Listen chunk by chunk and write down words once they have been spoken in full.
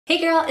Hey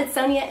girl, it's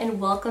Sonia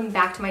and welcome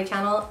back to my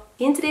channel.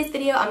 In today's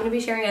video, I'm going to be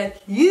sharing a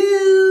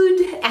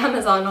huge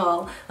Amazon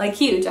haul. Like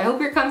huge. I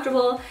hope you're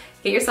comfortable.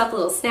 Get yourself a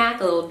little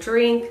snack, a little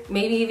drink,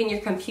 maybe even your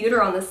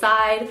computer on the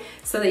side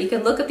so that you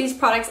can look at these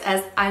products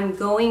as I'm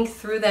going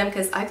through them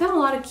because I've got a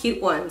lot of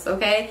cute ones,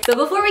 okay? So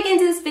before we get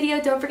into this video,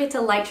 don't forget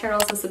to like, share,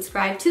 and also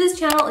subscribe to this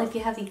channel if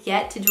you haven't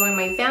yet to join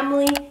my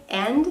family,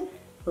 and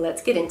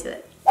let's get into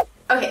it.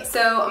 Okay,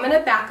 so I'm going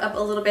to back up a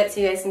little bit so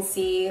you guys can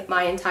see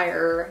my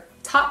entire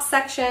top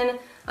section.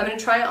 I'm going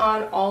to try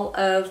on all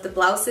of the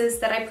blouses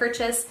that I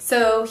purchased.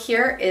 So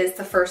here is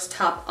the first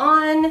top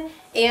on,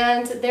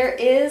 and there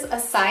is a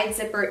side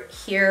zipper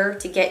here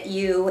to get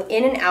you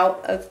in and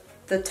out of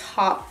the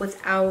top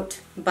without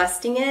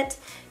busting it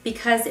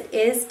because it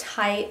is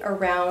tight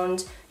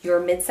around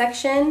your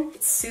midsection.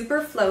 It's super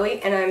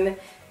flowy and I'm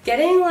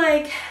getting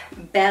like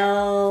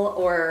Belle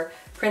or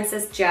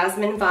Princess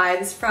Jasmine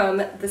vibes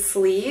from the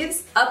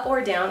sleeves. Up or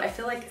down, I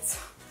feel like it's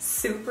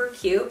super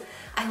cute.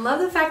 I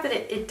love the fact that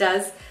it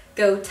does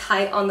go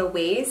tight on the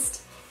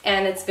waist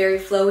and it's very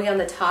flowy on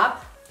the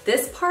top.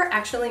 This part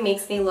actually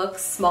makes me look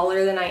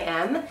smaller than I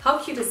am. How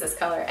cute is this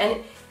color?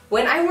 And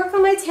when I work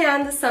on my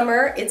tan this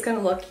summer, it's gonna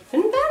look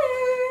even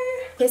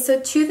better. Okay, so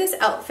to this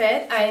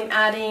outfit, I'm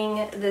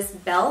adding this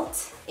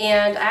belt,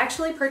 and I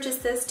actually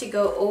purchased this to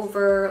go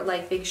over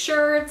like big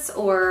shirts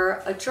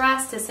or a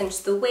dress to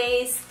cinch the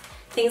waist,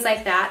 things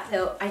like that.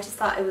 So I just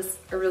thought it was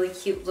a really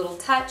cute little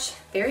touch.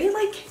 Very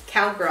like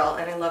cowgirl,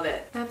 and I love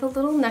it. I have a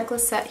little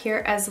necklace set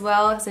here as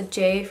well as a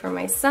J for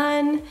my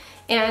son,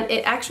 and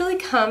it actually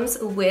comes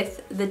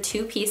with the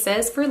two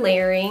pieces for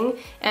layering,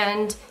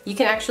 and you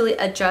can actually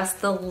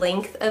adjust the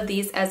length of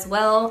these as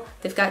well.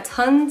 They've got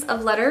tons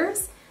of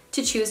letters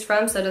to choose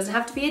from, so it doesn't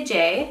have to be a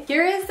J.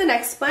 Here is the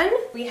next one.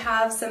 We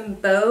have some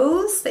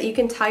bows that you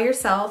can tie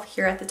yourself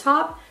here at the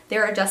top.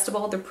 They're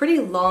adjustable. They're pretty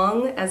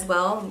long as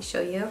well. Let me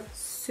show you.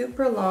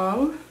 Super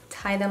long.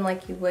 Tie them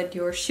like you would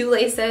your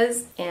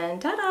shoelaces, and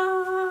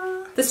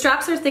ta-da! The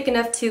straps are thick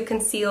enough to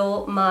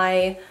conceal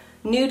my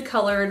nude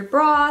colored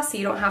bra so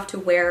you don't have to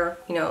wear,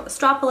 you know, a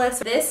strapless.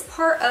 This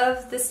part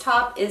of this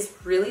top is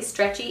really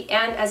stretchy,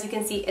 and as you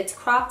can see, it's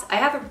cropped. I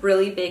have a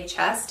really big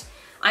chest.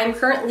 I'm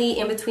currently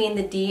in between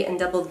the D and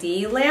double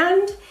D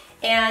land,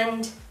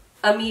 and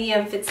a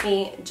medium fits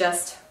me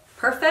just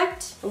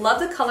perfect. Love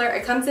the color.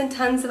 It comes in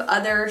tons of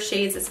other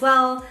shades as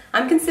well.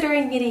 I'm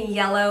considering getting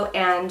yellow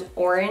and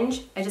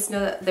orange. I just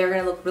know that they're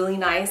gonna look really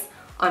nice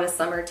on a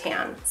summer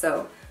tan. So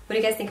what do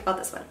you guys think about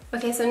this one?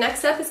 Okay, so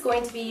next up is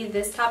going to be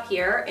this top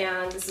here,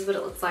 and this is what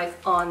it looks like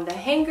on the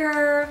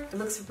hanger. It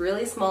looks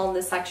really small in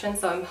this section,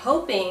 so I'm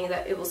hoping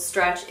that it will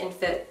stretch and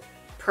fit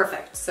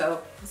perfect.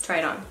 So let's try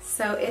it on.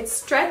 So it's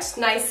stretched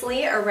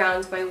nicely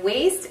around my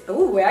waist.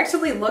 Oh, it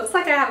actually looks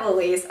like I have a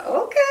waist.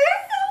 Okay.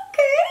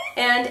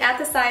 And at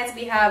the sides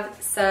we have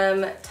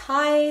some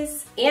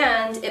ties,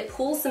 and it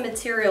pulls the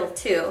material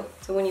too.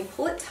 So when you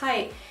pull it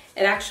tight,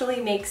 it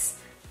actually makes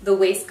the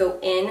waist go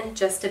in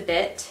just a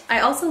bit.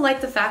 I also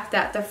like the fact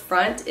that the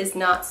front is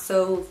not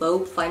so low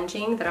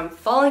plunging that I'm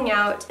falling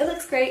out. It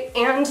looks great,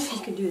 and you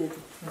can do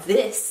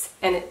this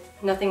and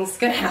nothing's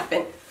gonna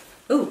happen.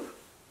 Ooh,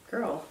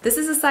 girl. This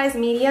is a size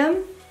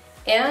medium,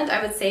 and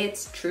I would say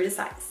it's true to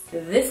size.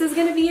 This is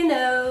gonna be a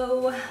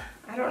no.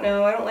 I don't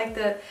know, I don't like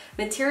the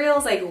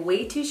materials, like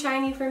way too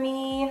shiny for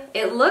me.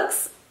 It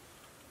looks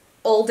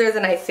older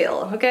than I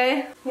feel,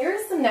 okay?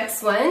 Here's the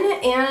next one,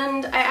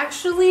 and I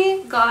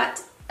actually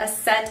got a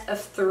set of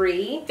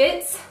 3.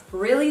 Fits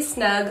really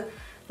snug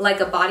like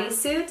a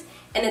bodysuit,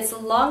 and it's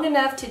long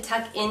enough to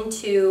tuck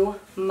into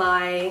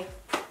my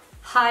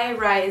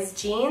high-rise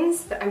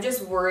jeans, but I'm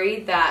just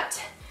worried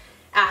that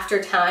after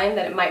time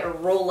that it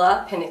might roll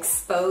up and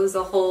expose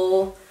a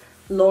whole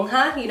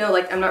lonja, you know,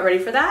 like I'm not ready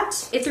for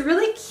that. It's a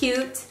really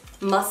cute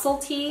muscle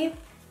tee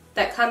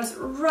that comes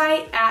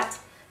right at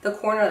the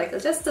corner, like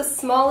just the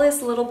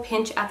smallest little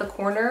pinch at the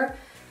corner.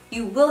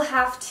 You will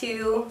have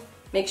to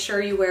make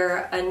sure you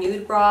wear a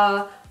nude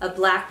bra, a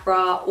black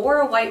bra,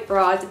 or a white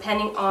bra,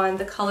 depending on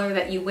the color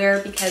that you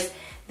wear, because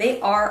they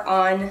are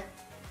on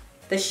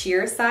the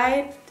sheer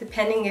side,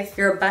 depending if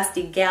you're a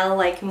busty gal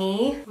like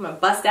me. I'm gonna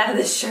bust out of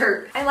this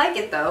shirt. I like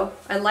it though.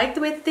 I like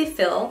the way that they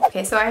feel.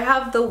 Okay, so I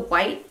have the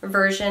white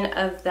version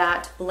of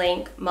that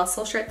blank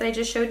muscle shirt that I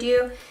just showed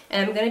you,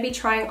 and I'm gonna be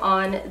trying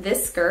on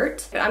this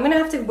skirt. I'm gonna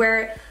have to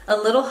wear it a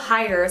little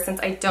higher since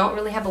I don't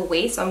really have a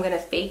waist, so I'm gonna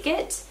fake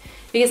it.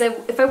 Because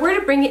if I were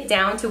to bring it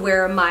down to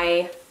where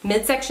my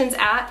midsection's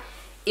at,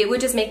 it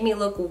would just make me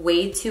look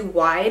way too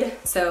wide.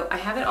 So I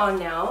have it on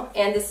now,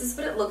 and this is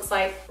what it looks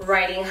like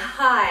riding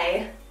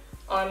high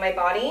on my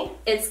body.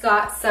 It's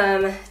got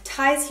some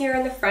ties here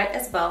in the front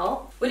as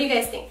well. What do you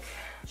guys think?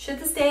 Should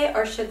this stay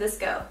or should this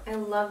go? I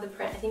love the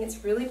print. I think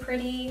it's really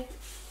pretty.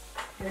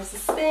 Here's the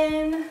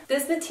spin.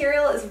 This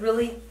material is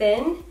really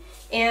thin,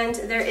 and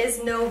there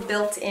is no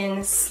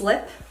built-in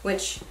slip,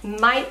 which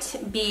might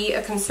be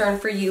a concern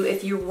for you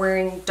if you're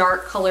wearing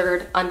dark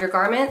colored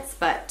undergarments,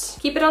 but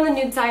keep it on the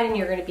nude side and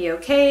you're gonna be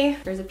okay.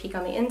 There's a peek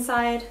on the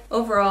inside.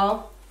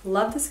 Overall,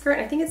 Love the skirt.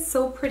 I think it's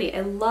so pretty.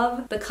 I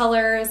love the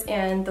colors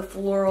and the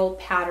floral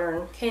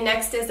pattern. Okay,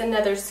 next is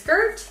another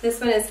skirt.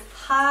 This one is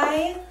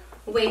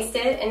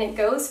high-waisted and it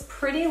goes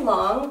pretty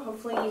long.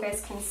 Hopefully you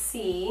guys can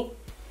see.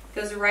 It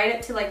goes right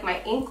up to like my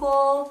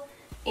ankle.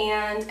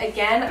 And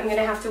again, I'm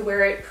gonna have to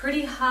wear it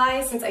pretty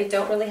high since I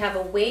don't really have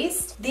a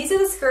waist. These are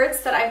the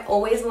skirts that I've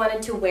always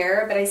wanted to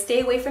wear, but I stay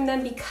away from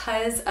them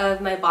because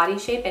of my body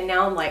shape, and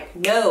now I'm like,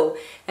 no,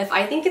 if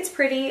I think it's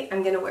pretty,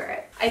 I'm gonna wear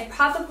it. I'd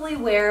probably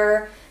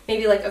wear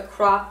maybe like a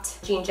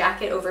cropped jean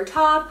jacket over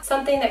top,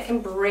 something that can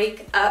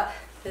break up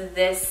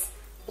this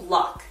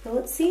block. So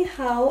let's see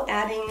how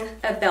adding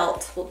a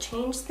belt will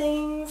change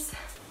things.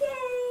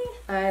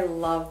 Yay! I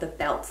love the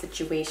belt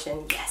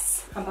situation, yes.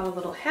 How about a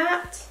little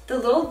hat? The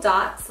little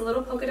dots, the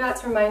little polka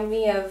dots remind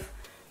me of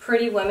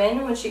Pretty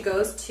Woman when she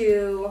goes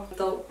to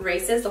the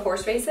races, the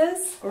horse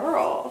races.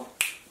 Girl,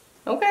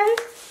 okay.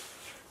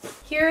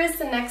 Here is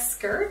the next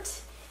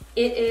skirt.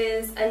 It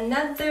is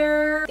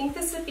another, I think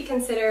this would be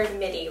considered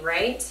midi,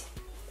 right?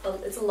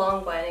 It's a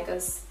long one. It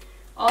goes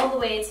all the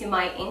way to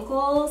my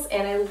ankles,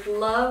 and I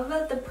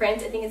love the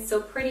print. I think it's so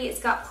pretty. It's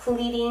got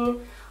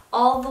pleating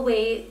all the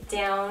way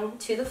down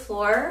to the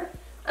floor.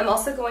 I'm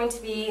also going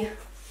to be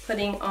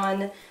putting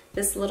on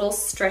this little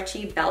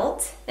stretchy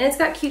belt, and it's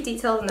got cute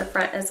details in the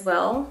front as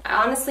well.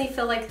 I honestly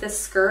feel like the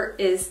skirt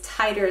is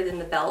tighter than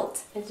the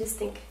belt. I just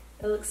think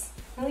it looks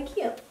really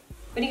cute.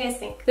 What do you guys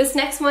think? This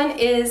next one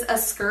is a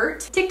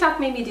skirt. TikTok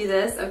made me do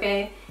this,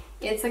 okay?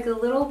 It's like a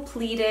little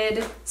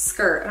pleated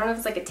skirt. I don't know if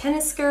it's like a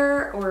tennis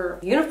skirt or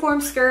uniform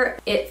skirt.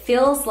 It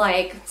feels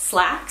like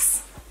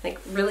slacks, like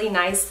really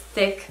nice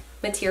thick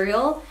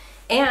material.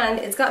 And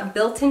it's got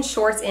built-in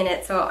shorts in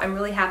it, so I'm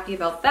really happy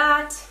about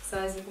that. So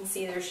as you can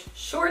see, there's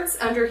shorts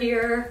under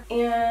here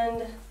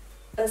and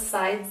a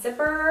side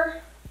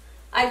zipper.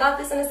 I got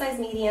this in a size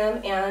medium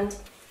and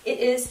it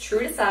is true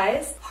to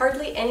size.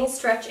 Hardly any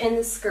stretch in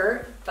the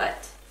skirt,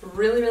 but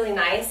really, really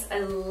nice. I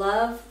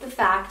love the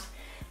fact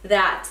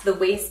that the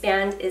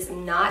waistband is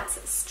not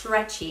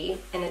stretchy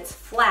and it's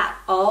flat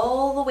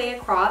all the way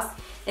across,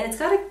 and it's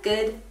got a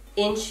good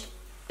inch,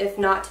 if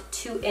not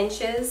 2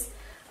 inches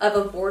of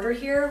a border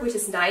here, which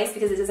is nice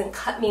because it doesn't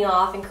cut me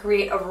off and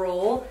create a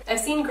roll. I've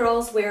seen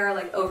girls wear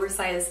like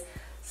oversized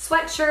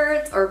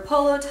sweatshirts or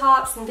polo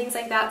tops and things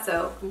like that,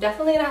 so I'm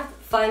definitely gonna have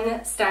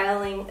fun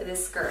styling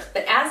this skirt.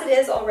 But as it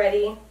is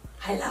already,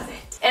 I love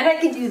it. And I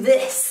can do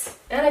this,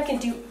 and I can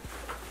do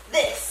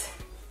this,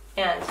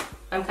 and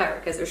I'm covered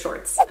because they're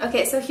shorts.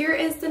 Okay, so here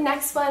is the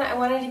next one. I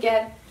wanted to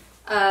get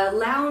a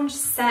lounge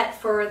set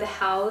for the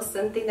house,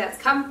 something that's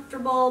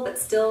comfortable but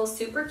still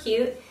super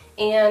cute.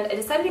 And I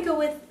decided to go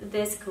with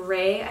this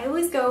gray. I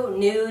always go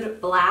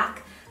nude,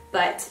 black,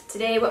 but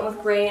today I went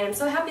with gray, and I'm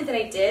so happy that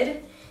I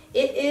did.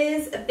 It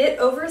is a bit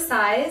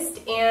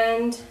oversized,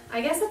 and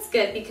I guess that's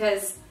good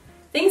because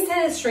things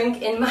tend to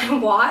shrink in my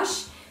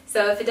wash.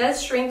 So if it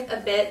does shrink a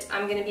bit,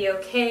 I'm gonna be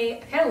okay.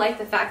 I kind of like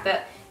the fact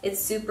that it's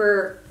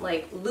super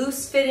like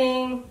loose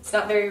fitting. It's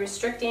not very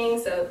restricting,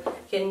 so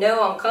you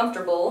know I'm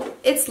comfortable.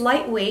 It's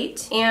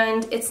lightweight,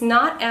 and it's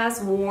not as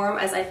warm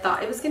as I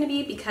thought it was gonna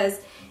be because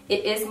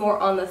it is more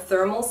on the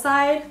thermal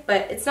side,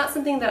 but it's not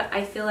something that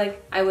I feel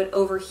like I would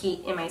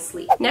overheat in my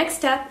sleep.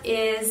 Next up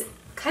is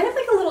kind of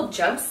like a little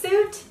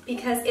jumpsuit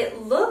because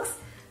it looks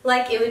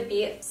like it would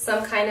be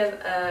some kind of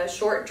a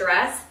short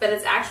dress, but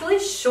it's actually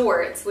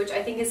shorts, which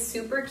I think is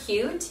super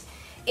cute.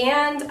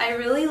 And I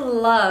really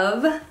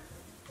love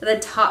the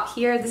top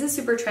here. This is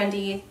super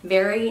trendy,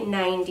 very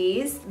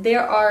 90s.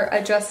 There are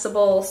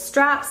adjustable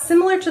straps,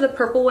 similar to the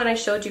purple one I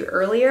showed you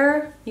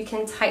earlier. You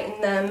can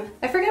tighten them.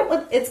 I forget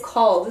what it's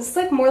called. This is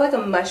like more like a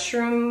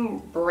mushroom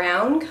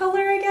brown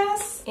color, I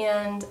guess.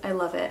 And I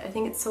love it. I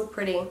think it's so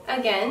pretty.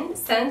 Again,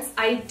 since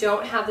I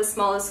don't have the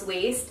smallest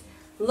waist,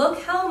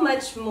 look how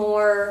much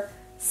more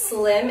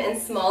slim and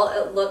small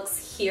it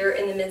looks here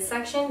in the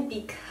midsection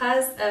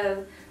because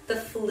of the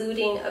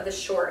fluting of the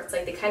shorts.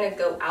 Like they kind of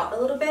go out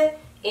a little bit.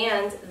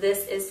 And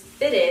this is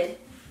fitted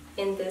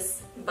in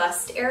this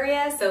bust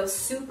area, so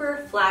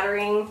super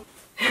flattering.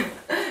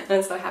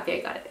 I'm so happy I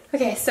got it.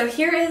 Okay, so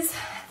here is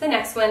the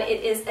next one.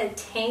 It is a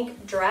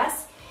tank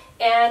dress,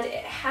 and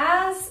it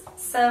has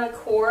some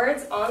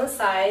cords on the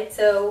side.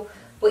 So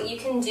what you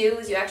can do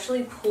is you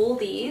actually pull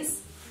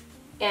these,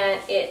 and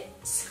it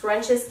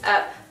scrunches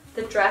up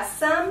the dress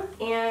some,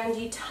 and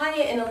you tie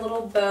it in a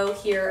little bow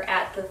here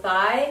at the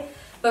thigh.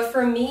 But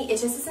for me, it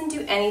just doesn't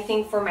do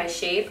anything for my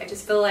shape. I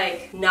just feel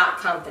like not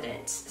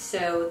confident.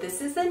 So this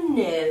is a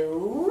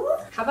no.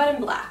 How about in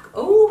black?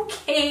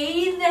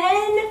 Okay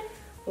then.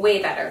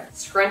 Way better.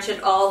 Scrunch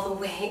it all the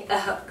way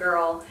up,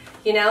 girl.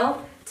 You know,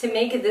 to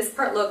make this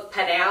part look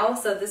padow,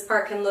 so this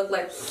part can look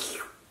like,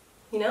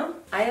 you know?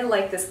 I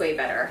like this way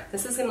better.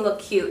 This is gonna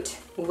look cute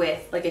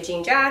with like a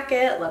jean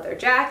jacket, leather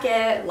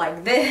jacket,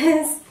 like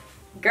this.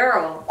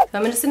 Girl. So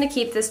I'm just gonna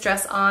keep this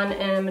dress on,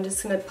 and I'm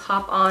just gonna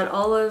pop on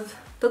all of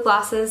the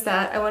glosses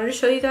that I wanted to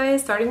show you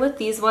guys, starting with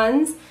these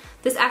ones.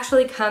 This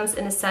actually comes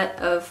in a set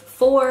of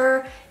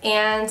 4,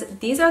 and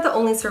these are the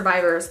only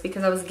survivors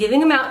because I was giving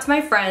them out to my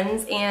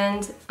friends,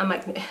 and I'm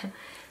like,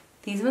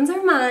 These ones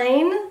are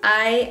mine.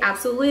 I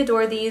absolutely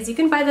adore these. You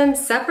can buy them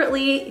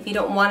separately if you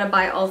don't want to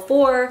buy all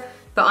 4,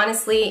 but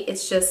honestly,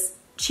 it's just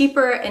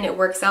cheaper and it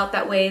works out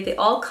that way. They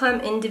all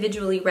come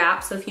individually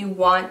wrapped, so if you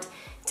want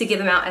to give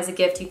them out as a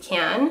gift, you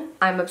can.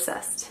 I'm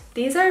obsessed.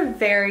 These are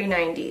very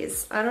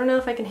 90s. I don't know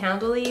if I can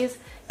handle these.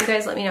 You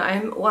guys let me know.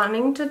 I'm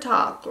wanting to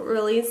talk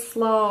really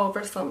slow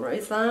for some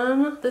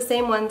reason. The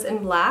same ones in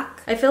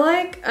black. I feel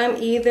like I'm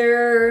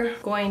either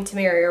going to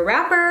marry a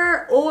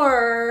rapper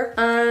or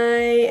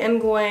I am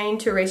going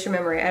to erase your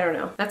memory. I don't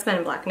know. That's Men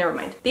in Black. Never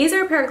mind. These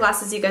are a pair of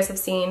glasses you guys have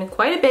seen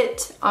quite a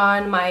bit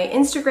on my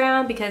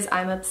Instagram because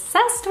I'm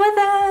obsessed with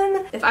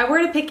them. If I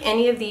were to pick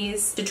any of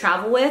these to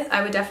travel with,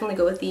 I would definitely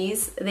go with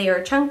these. They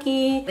are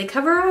chunky. They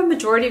cover a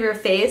majority of your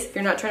face if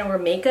you're not trying to wear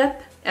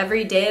makeup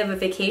every day of a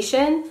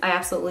vacation. I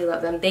absolutely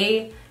love them.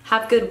 They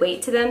have good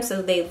weight to them,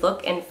 so they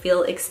look and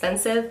feel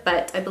expensive,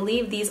 but I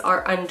believe these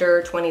are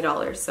under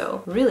 $20,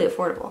 so really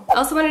affordable. I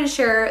also wanted to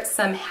share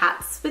some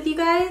hats with you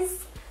guys.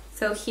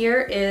 So here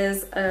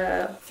is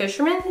a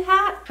fisherman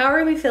hat. How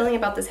are we feeling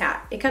about this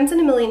hat? It comes in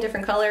a million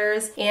different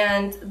colors,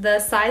 and the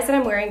size that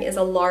I'm wearing is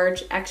a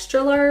large,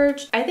 extra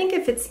large. I think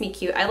it fits me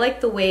cute. I like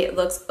the way it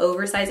looks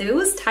oversized. If it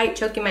was tight,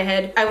 choking my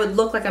head, I would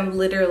look like I'm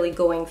literally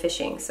going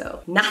fishing,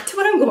 so not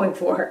what I'm going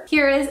for.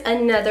 Here is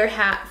another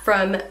hat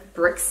from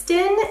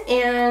Brixton,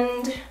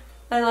 and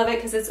I love it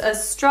because it's a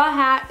straw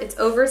hat, it's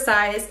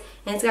oversized,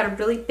 and it's got a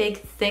really big,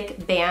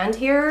 thick band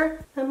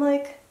here. I'm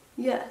like,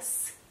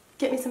 yes.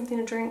 Get me something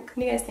to drink. What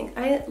do you guys think?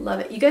 I love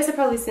it. You guys have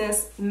probably seen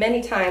this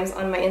many times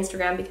on my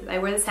Instagram because I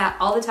wear this hat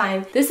all the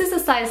time. This is a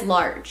size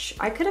large.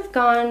 I could have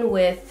gone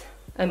with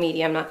a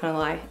medium, I'm not gonna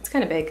lie. It's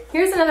kind of big.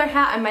 Here's another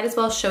hat I might as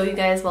well show you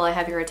guys while I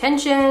have your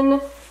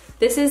attention.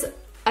 This is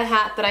a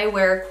hat that I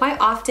wear quite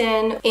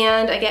often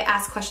and I get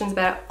asked questions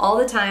about it all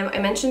the time. I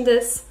mentioned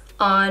this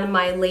on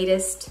my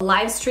latest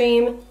live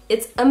stream.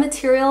 It's a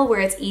material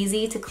where it's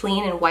easy to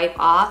clean and wipe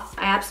off.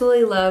 I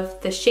absolutely love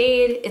the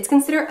shade. It's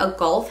considered a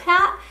golf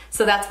hat,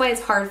 so that's why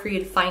it's hard for you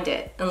to find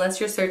it unless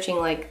you're searching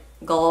like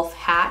golf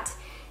hat.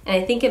 And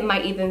I think it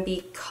might even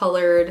be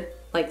colored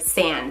like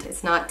sand.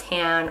 It's not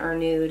tan or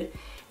nude.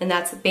 And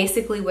that's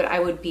basically what I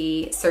would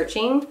be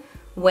searching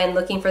when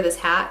looking for this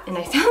hat. And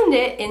I found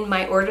it in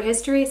my order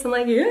history, so I'm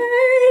like, yay!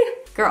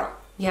 Girl,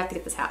 you have to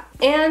get this hat.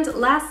 And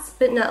last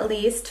but not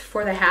least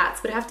for the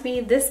hats would have to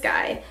be this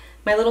guy.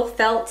 My little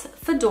felt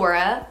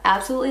fedora,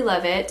 absolutely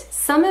love it.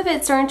 Some of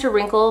it's starting to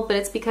wrinkle, but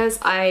it's because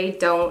I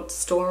don't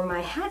store my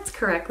hats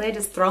correctly. I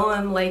just throw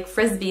them like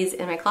frisbees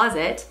in my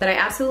closet. But I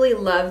absolutely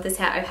love this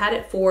hat. I've had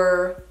it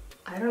for,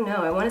 I don't know,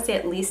 I want to say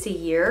at least a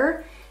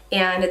year,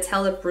 and it's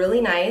held up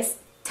really nice.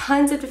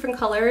 Tons of different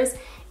colors,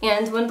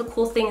 and one of the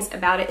cool things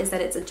about it is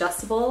that it's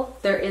adjustable.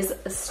 There is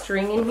a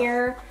string in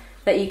here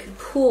that you can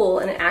pull,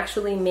 and it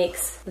actually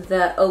makes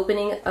the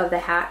opening of the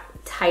hat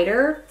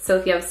tighter. So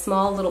if you have a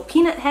small little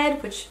peanut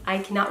head, which I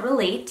cannot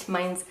relate,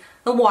 mine's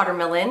a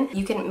watermelon,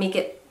 you can make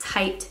it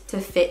tight to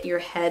fit your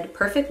head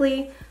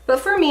perfectly. But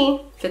for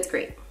me, fits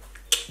great.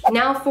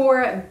 Now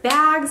for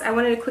bags, I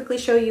wanted to quickly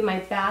show you my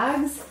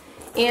bags.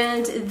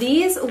 And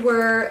these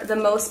were the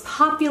most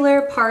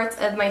popular parts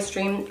of my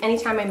stream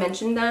anytime I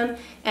mentioned them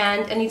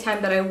and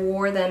anytime that I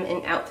wore them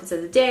in outfits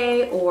of the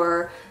day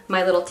or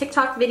my little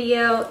TikTok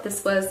video.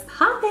 This was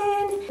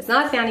hoppin'. It's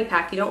not a fanny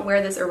pack. You don't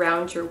wear this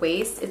around your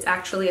waist. It's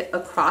actually a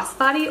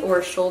crossbody or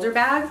a shoulder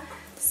bag.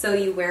 So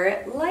you wear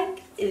it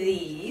like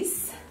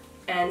these,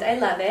 and I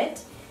love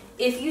it.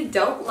 If you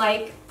don't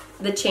like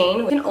the chain,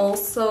 you can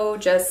also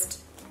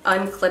just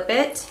unclip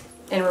it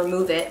and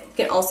remove it.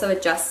 You can also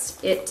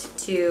adjust it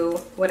to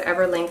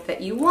whatever length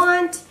that you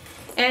want,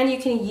 and you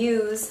can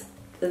use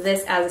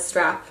this as a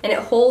strap, and it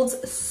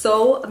holds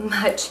so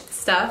much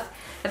stuff.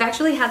 I've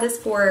actually had this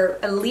for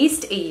at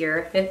least a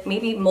year,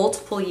 maybe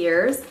multiple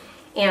years,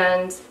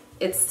 and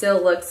it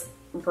still looks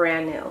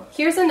brand new.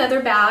 Here's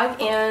another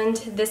bag, and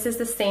this is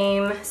the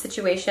same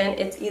situation.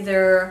 It's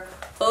either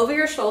over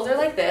your shoulder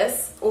like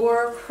this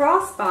or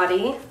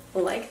crossbody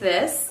like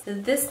this.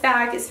 This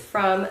bag is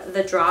from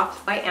the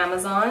Drop by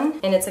Amazon,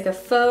 and it's like a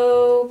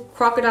faux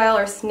crocodile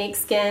or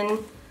snakeskin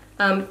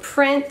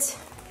print.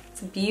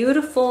 It's a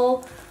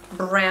beautiful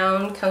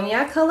brown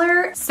cognac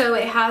color. So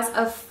it has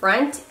a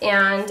front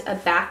and a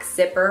back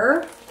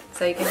zipper,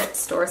 so you can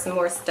store some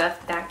more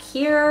stuff back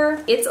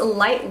here. It's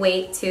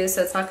lightweight too,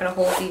 so it's not gonna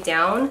hold you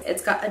down.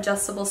 It's got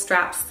adjustable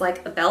straps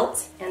like a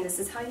belt, and this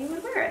is how you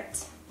would wear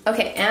it.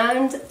 Okay,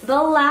 and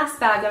the last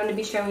bag I'm gonna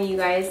be showing you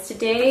guys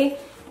today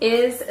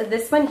is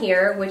this one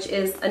here, which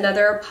is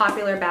another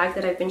popular bag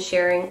that I've been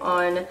sharing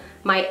on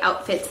my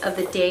outfits of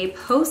the day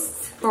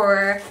posts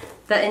for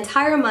the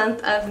entire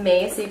month of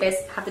May, so you guys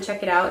have to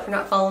check it out. If you're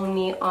not following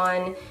me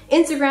on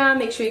Instagram,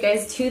 make sure you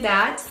guys do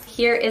that.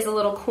 Here is a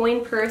little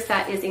coin purse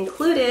that is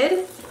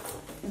included.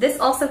 This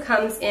also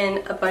comes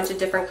in a bunch of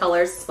different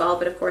colors as well,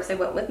 but of course I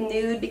went with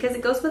nude because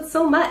it goes with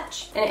so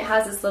much. And it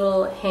has this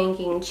little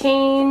hanging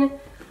chain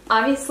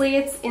Obviously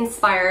it's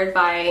inspired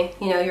by,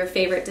 you know, your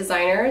favorite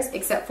designers,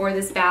 except for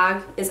this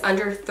bag is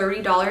under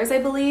 $30, I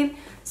believe.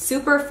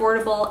 Super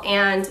affordable,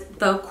 and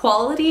the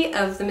quality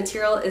of the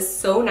material is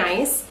so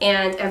nice.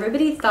 And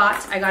everybody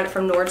thought I got it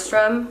from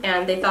Nordstrom,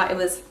 and they thought it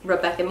was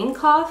Rebecca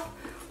Minkoff.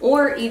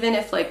 Or even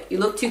if like you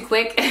look too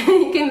quick,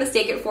 you can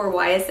mistake it for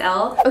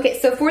YSL. Okay,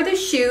 so for the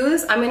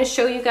shoes, I'm gonna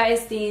show you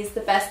guys these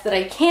the best that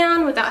I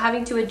can without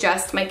having to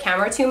adjust my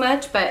camera too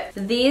much, but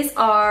these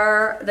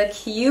are the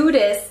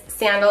cutest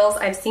sandals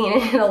I've seen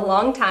in a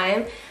long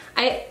time.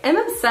 I am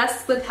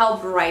obsessed with how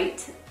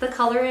bright the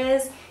color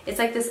is. It's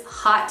like this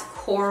hot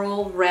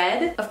coral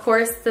red. Of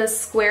course, the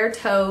square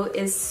toe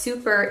is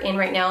super in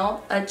right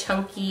now, a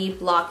chunky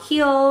block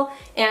heel.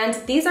 And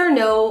these are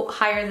no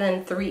higher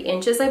than 3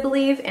 inches, I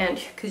believe.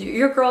 And because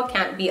your girl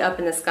can't be up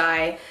in the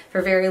sky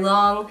for very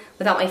long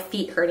without my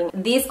feet hurting.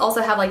 These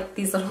also have like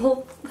these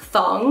little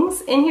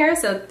thongs in here,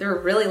 so they're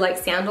really like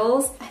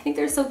sandals. I think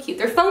they're so cute.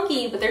 They're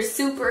funky, but they're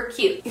super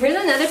cute. Here's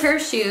another pair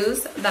of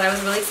shoes that I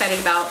was really excited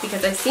about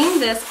because I've seen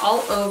this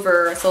all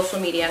over social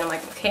media and I'm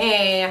like,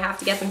 okay, I have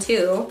to get them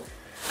too.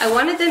 I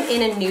wanted them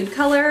in a nude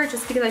color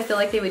just because I feel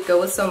like they would go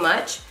with so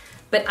much,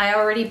 but I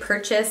already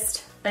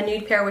purchased a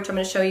nude pair, which I'm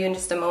going to show you in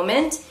just a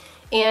moment.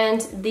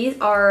 And these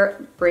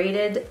are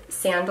braided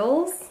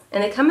sandals,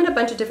 and they come in a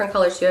bunch of different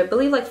colors too. I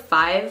believe like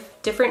 5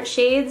 different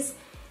shades,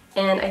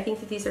 and I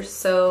think that these are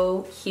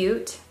so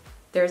cute.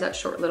 There's that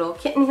short little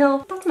kitten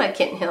heel. That's my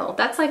kitten heel.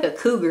 That's like a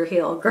cougar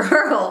heel,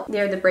 girl.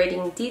 They're the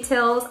braiding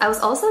details. I was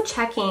also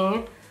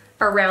checking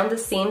around the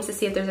seams to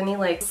see if there's any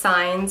like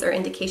signs or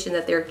indication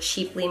that they're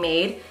cheaply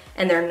made,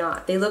 and they're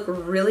not. They look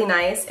really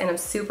nice, and I'm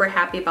super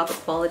happy about the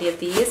quality of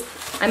these.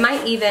 I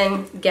might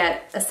even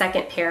get a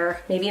second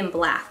pair, maybe in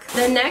black.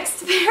 The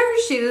next pair of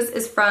shoes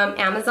is from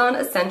Amazon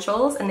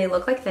Essentials, and they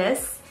look like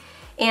this.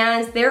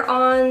 And they're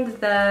on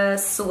the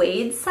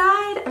suede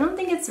side. I don't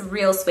think it's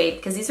real suede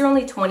because these are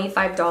only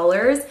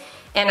 $25.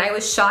 And I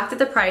was shocked at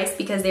the price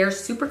because they're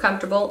super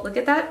comfortable. Look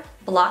at that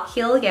block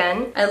heel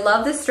again. I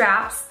love the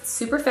straps,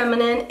 super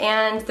feminine,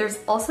 and there's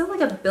also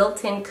like a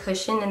built-in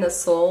cushion in the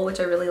sole, which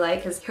I really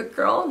like because your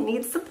girl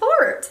needs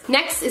support.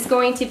 Next is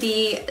going to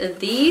be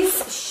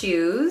these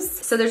shoes.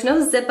 So there's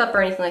no zip up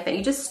or anything like that.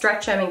 You just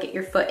stretch them and get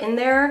your foot in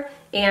there.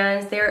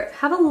 And they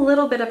have a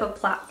little bit of a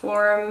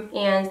platform,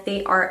 and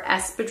they are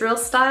espadrille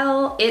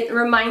style. It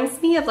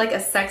reminds me of like a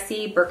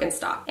sexy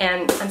Birkenstock,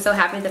 and I'm so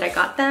happy that I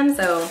got them.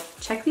 So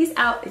check these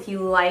out if you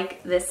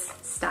like this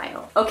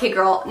style. Okay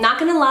girl, not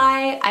gonna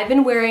lie, I've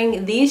been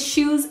wearing these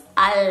shoes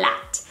a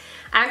lot.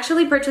 I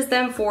actually purchased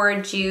them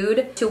for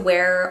Jude to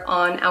wear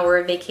on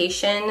our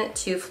vacation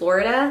to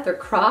Florida. They're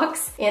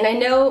Crocks. And I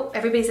know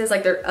everybody says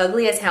like they're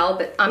ugly as hell,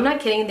 but I'm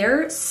not kidding.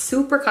 They're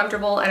super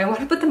comfortable, and I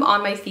want to put them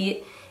on my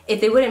feet if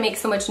they wouldn't make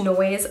so much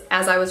noise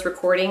as I was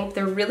recording.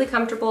 They're really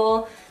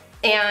comfortable,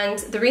 and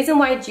the reason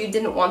why Jude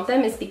didn't want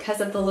them is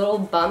because of the little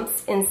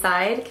bumps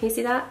inside. Can you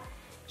see that?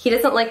 He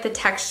doesn't like the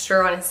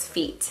texture on his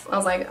feet. I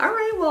was like, all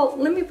right, well,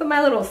 let me put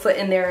my little foot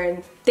in there,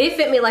 and they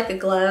fit me like a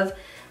glove.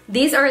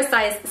 These are a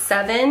size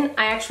 7.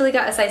 I actually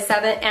got a size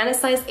 7 and a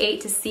size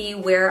 8 to see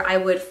where I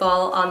would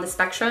fall on the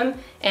spectrum,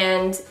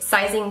 and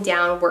sizing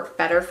down worked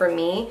better for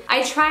me.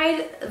 I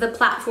tried the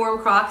platform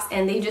Crocs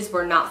and they just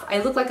were not, I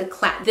looked like a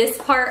clown. This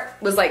part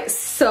was like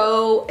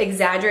so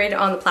exaggerated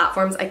on the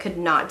platforms, I could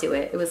not do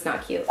it. It was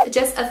not cute.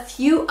 Just a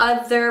few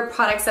other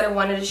products that I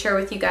wanted to share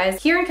with you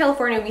guys. Here in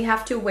California, we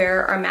have to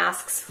wear our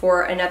masks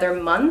for another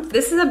month.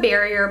 This is a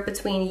barrier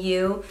between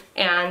you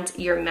and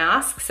your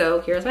mask. So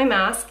here's my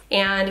mask,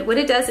 and what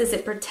it does is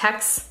it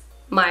protects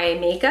my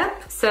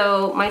makeup.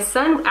 So my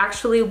son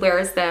actually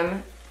wears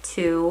them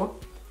to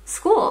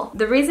school.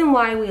 The reason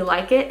why we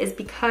like it is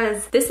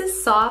because this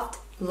is soft,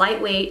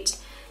 lightweight,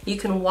 you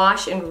can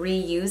wash and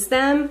reuse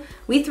them.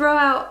 We throw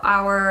out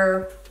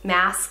our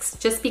masks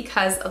just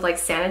because of like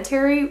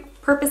sanitary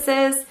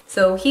purposes.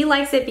 So he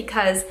likes it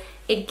because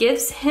it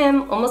gives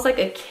him almost like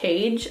a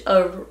cage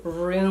of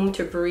room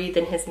to breathe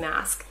in his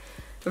mask,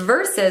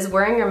 versus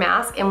wearing your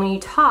mask, and when you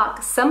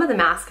talk, some of the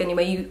mask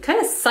anyway, you kind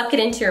of suck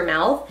it into your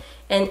mouth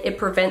and it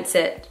prevents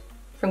it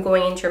from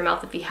going into your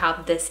mouth if you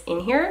have this in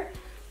here.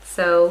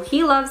 So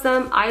he loves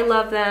them, I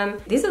love them.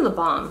 These are the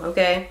bomb,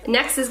 okay?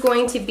 Next is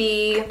going to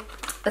be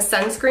a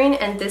sunscreen,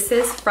 and this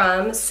is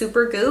from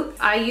Supergoop.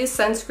 I use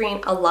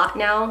sunscreen a lot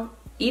now,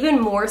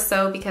 even more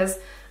so because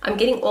I'm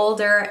getting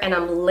older and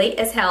I'm late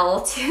as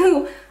hell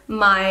to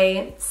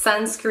my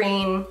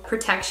sunscreen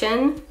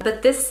protection.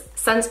 But this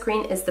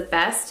sunscreen is the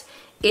best.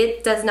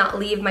 It does not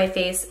leave my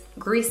face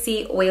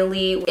greasy,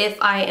 oily.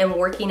 If I am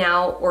working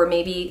out or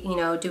maybe, you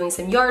know, doing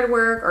some yard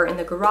work or in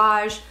the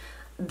garage,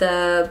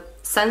 the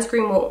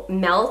sunscreen won't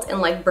melt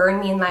and like burn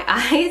me in my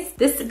eyes.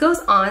 This goes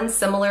on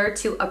similar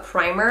to a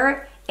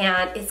primer,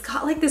 and it's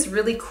got like this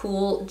really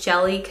cool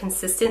jelly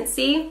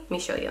consistency. Let me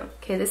show you.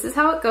 Okay, this is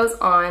how it goes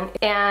on,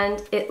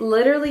 and it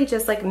literally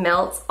just like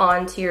melts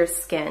onto your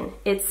skin.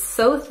 It's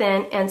so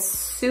thin and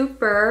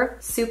super,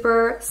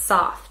 super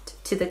soft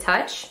to the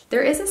touch.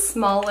 There is a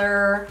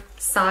smaller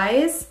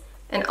size,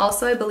 and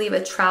also I believe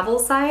a travel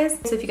size.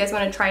 So if you guys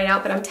want to try it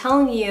out, but I'm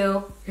telling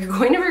you, you're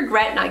going to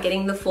regret not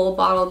getting the full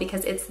bottle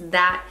because it's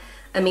that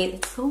amazing.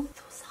 It's so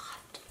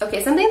soft.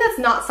 Okay, something that's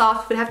not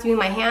soft would have to be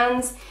my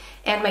hands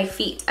and my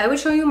feet. I would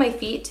show you my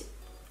feet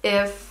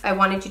if I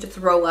wanted you to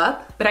throw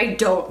up, but I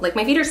don't. Like,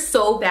 my feet are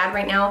so bad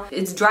right now.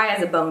 It's dry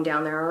as a bone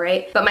down there, all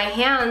right? But my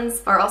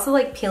hands are also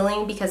like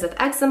peeling because of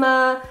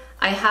eczema.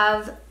 I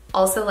have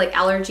also like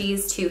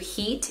allergies to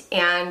heat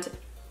and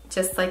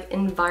just like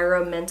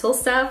environmental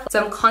stuff.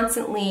 So I'm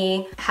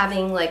constantly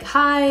having like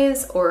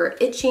hives or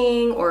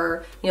itching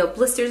or, you know,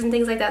 blisters and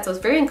things like that. So it's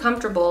very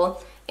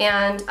uncomfortable.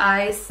 And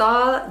I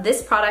saw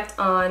this product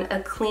on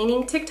a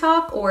cleaning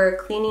TikTok or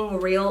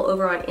cleaning reel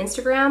over on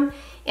Instagram,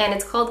 and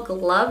it's called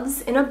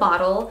Gloves in a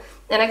Bottle.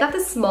 And I got the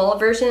small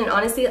version, and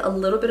honestly, a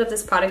little bit of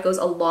this product goes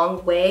a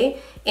long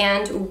way.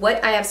 And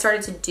what I have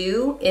started to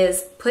do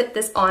is put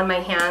this on my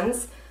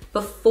hands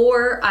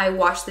before I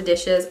wash the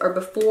dishes or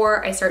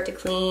before I start to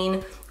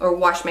clean or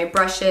wash my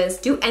brushes,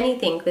 do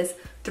anything, because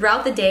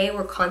throughout the day,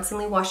 we're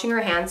constantly washing our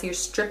hands. So you're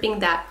stripping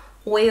that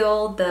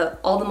oil,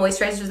 all the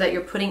moisturizers that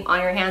you're putting on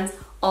your hands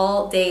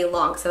all day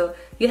long. So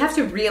you have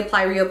to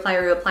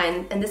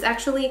reapply, and this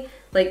actually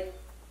like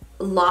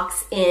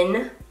locks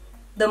in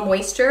the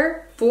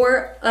moisture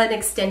for an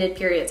extended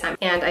period of time.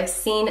 And I've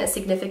seen a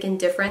significant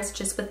difference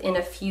just within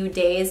a few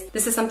days.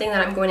 This is something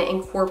that I'm going to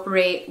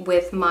incorporate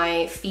with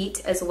my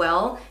feet as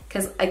well,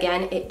 because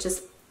again, it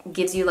just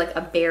gives you like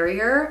a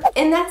barrier.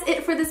 And that's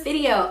it for this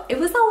video. It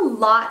was a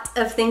lot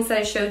of things that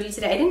I showed you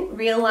today. I didn't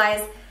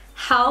realize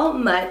how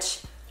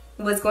much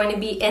was going to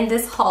be in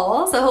this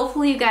haul. So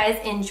hopefully you guys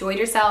enjoyed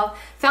yourself,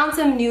 found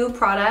some new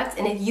products,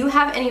 and if you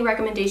have any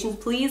recommendations,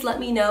 please let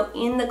me know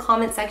in the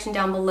comment section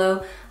down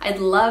below. I'd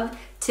love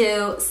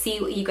to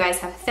see what you guys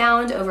have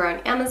found over on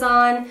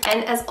Amazon.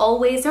 And as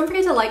always, don't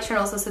forget to like, share,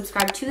 and also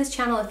subscribe to this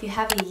channel if you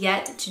haven't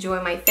yet to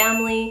join my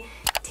family.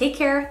 Take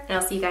care, and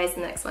I'll see you guys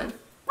in the next one.